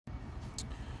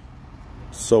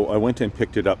So I went and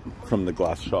picked it up from the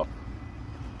glass shop.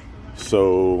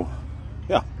 So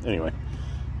yeah, anyway.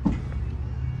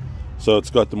 So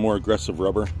it's got the more aggressive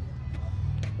rubber,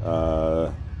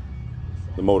 the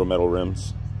Moto Metal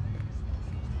rims,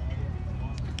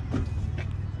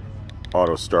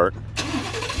 auto start.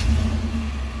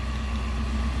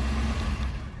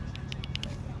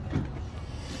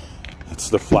 It's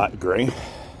the flat gray,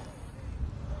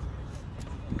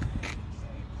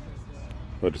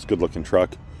 but it's a good looking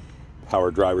truck. Power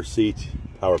driver seat,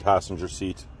 power passenger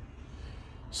seat,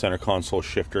 center console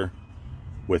shifter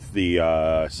with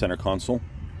the center console,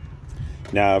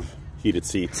 nav, heated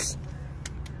seats,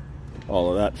 all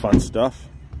of that fun stuff.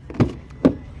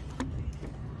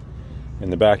 In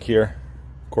the back here,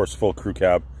 of course, full crew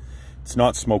cab. It's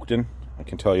not smoked in, I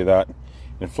can tell you that.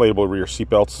 Inflatable rear seat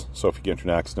belts, so if you get into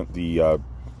an accident, the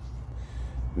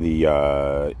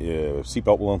seat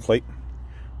belt will inflate.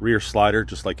 Rear slider,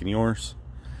 just like in yours.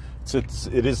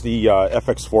 It is the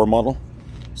FX4 model,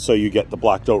 so you get the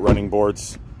blacked out running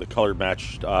boards, the color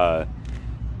matched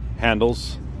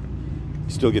handles.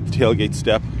 You still get the tailgate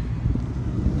step.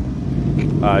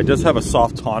 It does have a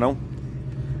soft tonneau,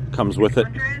 comes with it.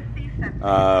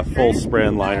 Full spray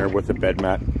and liner with a bed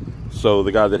mat. So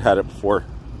the guy that had it before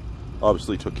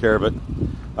obviously took care of it.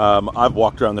 I've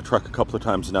walked around the truck a couple of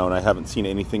times now and I haven't seen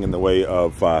anything in the way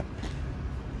of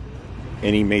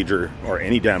any major or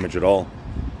any damage at all.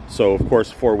 So of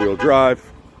course, four-wheel drive.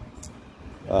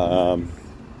 Throw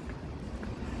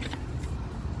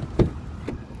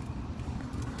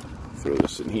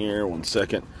this in here, 1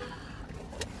 second.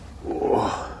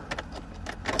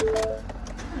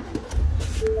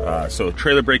 So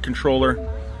trailer brake controller,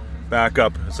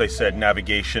 backup, as I said,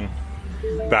 navigation,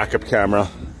 backup camera,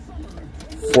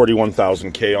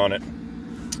 41,000 K on it.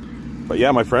 But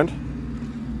yeah, my friend,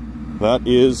 that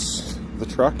is the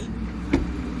truck.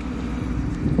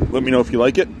 Let me know if you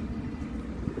like it,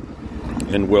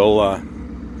 and we'll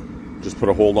just put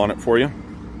a hold on it for you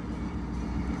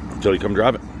until you come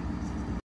drive it.